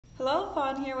Hello,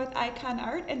 Fawn here with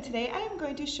Ikonart, and today I am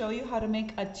going to show you how to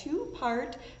make a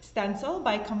two-part stencil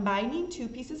by combining two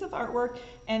pieces of artwork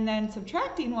and then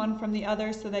subtracting one from the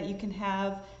other so that you can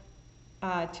have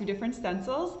two different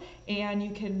stencils, and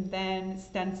you can then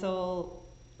stencil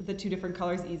the two different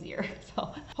colors easier.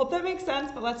 So hope that makes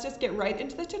sense, but let's just get right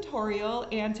into the tutorial.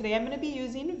 And today I'm going to be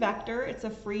using Vectr. It's a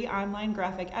free online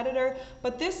graphic editor,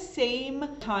 but this same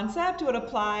concept would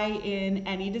apply in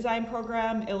any design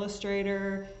program: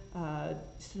 Illustrator,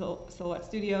 Silhouette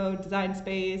Studio, Design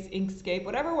Space, Inkscape,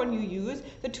 whatever one you use.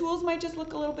 The tools might just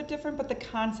look a little bit different, but the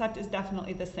concept is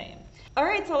definitely the same.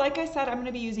 Alright, so like I said, I'm going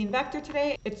to be using Vectr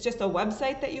today. It's just a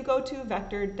website that you go to,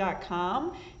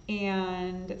 vectr.com,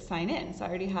 and sign in. So I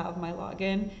already have my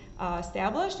login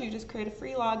established. You just create a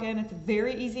free login. It's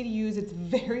very easy to use. It's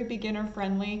very beginner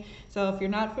friendly. So if you're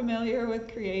not familiar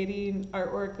with creating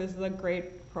artwork, this is a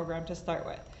great program to start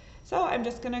with. So I'm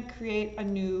just going to create a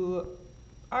new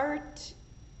art.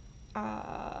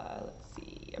 Let's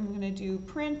see, I'm going to do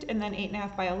print and then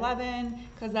 8.5 by 11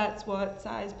 because that's what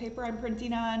size paper I'm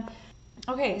printing on.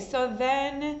 Okay, so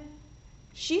then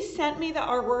she sent me the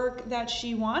artwork that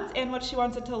she wants and what she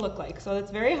wants it to look like. So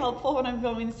it's very helpful when I'm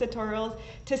filming these tutorials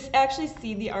to actually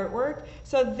see the artwork.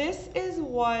 So this is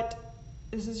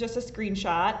just a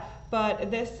screenshot,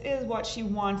 but this is what she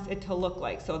wants it to look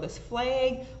like. So this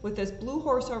flag with this blue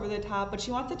horse over the top, but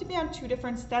she wants it to be on two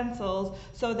different stencils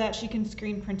so that she can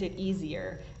screen print it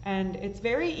easier. And it's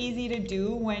very easy to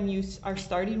do when you are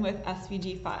starting with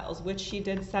SVG files, which she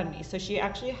did send me. So she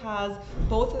actually has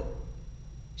both of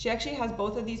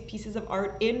these pieces of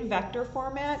art in Vectr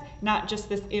format, not just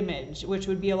this image, which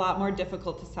would be a lot more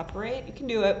difficult to separate. You can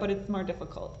do it, but it's more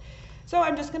difficult. So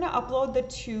I'm just going to upload the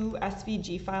two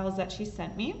SVG files that she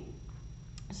sent me.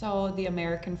 So the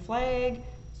American flag,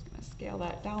 just going to scale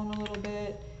that down a little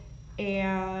bit,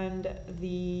 and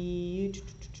the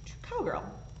cowgirl.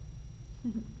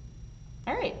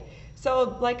 All right,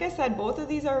 so like I said, both of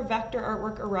these are Vectr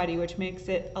artwork already, which makes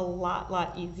it a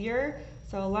lot easier.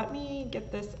 So let me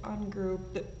get this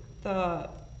ungrouped.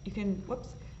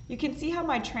 You can see how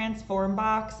my transform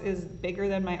box is bigger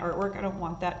than my artwork. I don't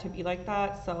want that to be like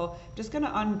that, so I'm just going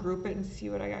to ungroup it and see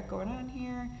what I got going on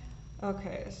here.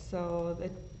 Okay, so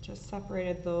it just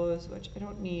separated those, which I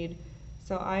don't need.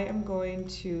 So I am going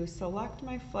to select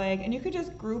my flag, and you could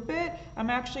just group it.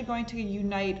 I'm actually going to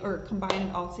unite or combine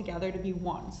it all together to be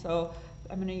one. So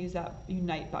I'm going to use that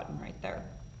unite button right there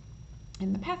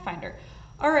in the Pathfinder.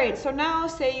 All right, so now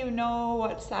say you know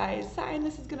what size sign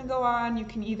this is going to go on. You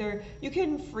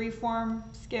can freeform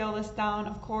scale this down,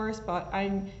 of course, but I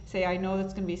know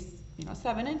that's going to be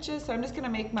 7 inches, so I'm just going to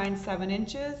make mine 7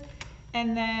 inches.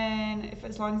 And then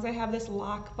as long as I have this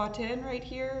lock button right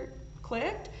here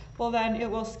clicked, well then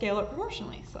it will scale it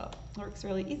proportionally. So it works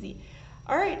really easy.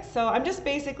 All right, so I'm just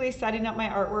basically setting up my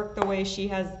artwork the way she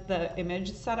has the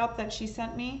image set up that she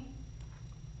sent me.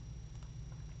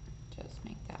 Just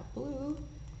make that blue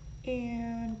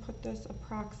and put this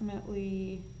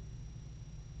approximately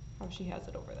how she has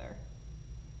it over there.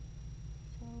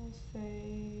 So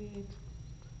say,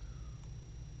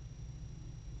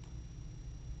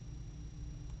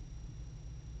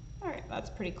 all right, that's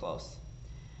pretty close.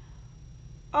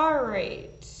 All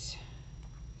right, so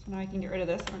now I can get rid of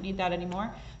this. I don't need that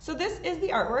anymore. So this is the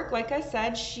artwork. Like I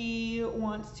said, she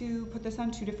wants to put this on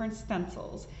two different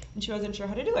stencils, and she wasn't sure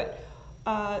how to do it.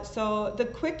 So the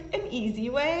quick and easy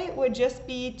way would just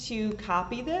be to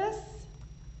copy this,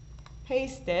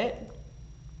 paste it.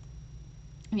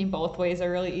 I mean, both ways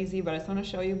are really easy, but I just want to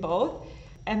show you both.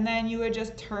 And then you would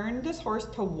just turn this horse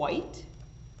to white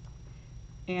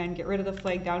and get rid of the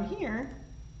flag down here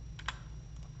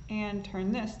and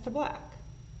turn this to black.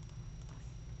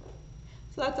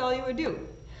 So that's all you would do.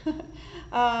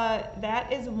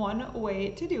 That is one way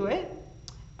to do it.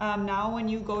 Now when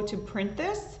you go to print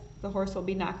this, the horse will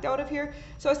be knocked out of here.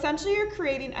 So essentially you're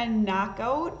creating a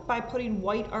knockout by putting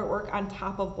white artwork on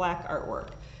top of black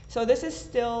artwork. So this is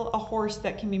still a horse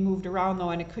that can be moved around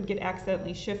though, and it could get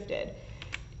accidentally shifted.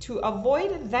 To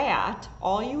avoid that,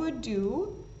 all you would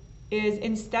do is,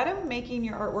 instead of making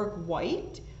your artwork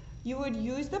white, you would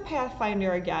use the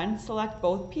Pathfinder again, select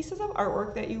both pieces of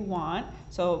artwork that you want.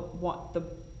 So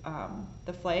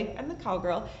the flag and the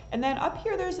cowgirl. And then up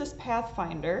here there's this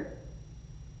Pathfinder.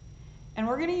 And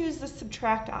we're going to use the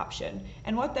subtract option.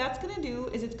 And what that's going to do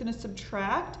is it's going to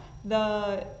subtract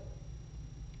the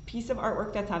piece of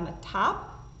artwork that's on the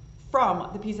top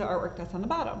from the piece of artwork that's on the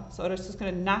bottom. So it's just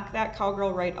going to knock that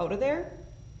cowgirl right out of there.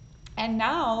 And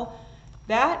now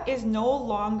that is no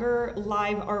longer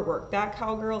live artwork. That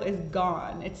cowgirl is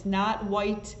gone. It's not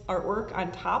white artwork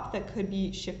on top that could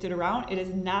be shifted around. It is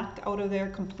knocked out of there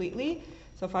completely.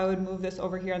 So if I would move this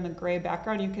over here on the gray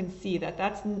background, you can see that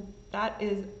that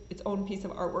is its own piece of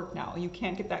artwork now. You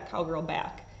can't get that cowgirl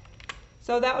back.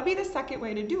 So that would be the second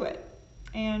way to do it.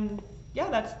 And yeah,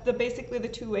 that's basically the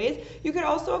two ways. You could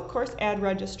also, of course, add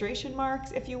registration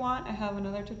marks if you want. I have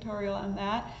another tutorial on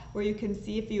that where you can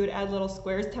see if you would add little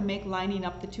squares to make lining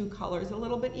up the two colors a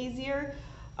little bit easier.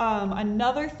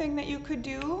 Another thing that you could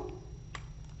do,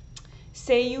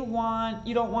 say you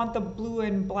don't want the blue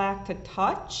and black to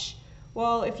touch.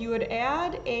 Well, if you would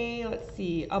add a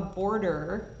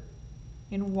border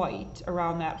in white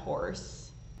around that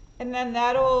horse, and then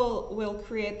will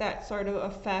create that sort of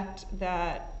effect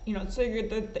that, you know, so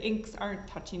the inks aren't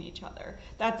touching each other.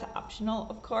 That's optional,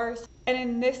 of course. And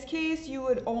in this case, you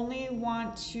would only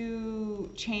want to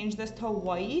change this to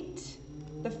white,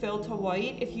 the fill to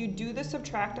white. If you do the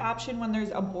subtract option when there's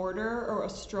a border or a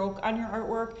stroke on your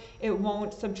artwork, it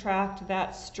won't subtract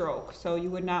that stroke. So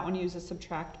you would not want to use a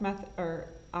subtract method or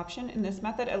option in this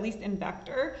method, at least in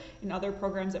Vectr. In other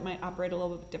programs it might operate a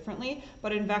little bit differently,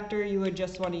 but in Vectr you would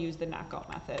just want to use the knockout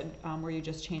method where you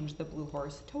just change the blue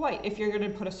horse to white if you're going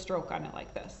to put a stroke on it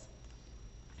like this.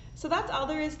 So that's all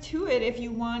there is to it if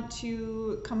you want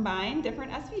to combine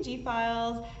different SVG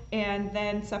files and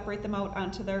then separate them out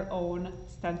onto their own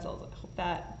stencils. I hope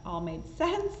that all made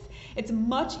sense. It's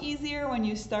much easier when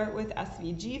you start with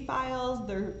SVG files.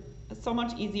 They're so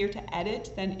much easier to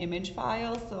edit than image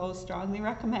files, so strongly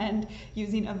recommend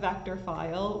using a vector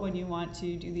file when you want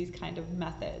to do these kind of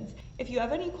methods. If you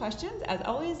have any questions, as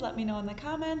always, let me know in the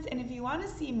comments, and if you want to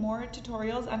see more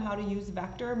tutorials on how to use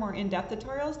Vectr, more in-depth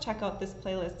tutorials, check out this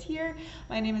playlist here.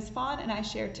 My name is Fawn and I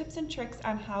share tips and tricks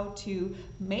on how to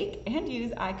make and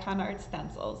use Ikonart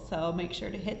stencils, so make sure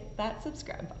to hit that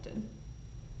subscribe button.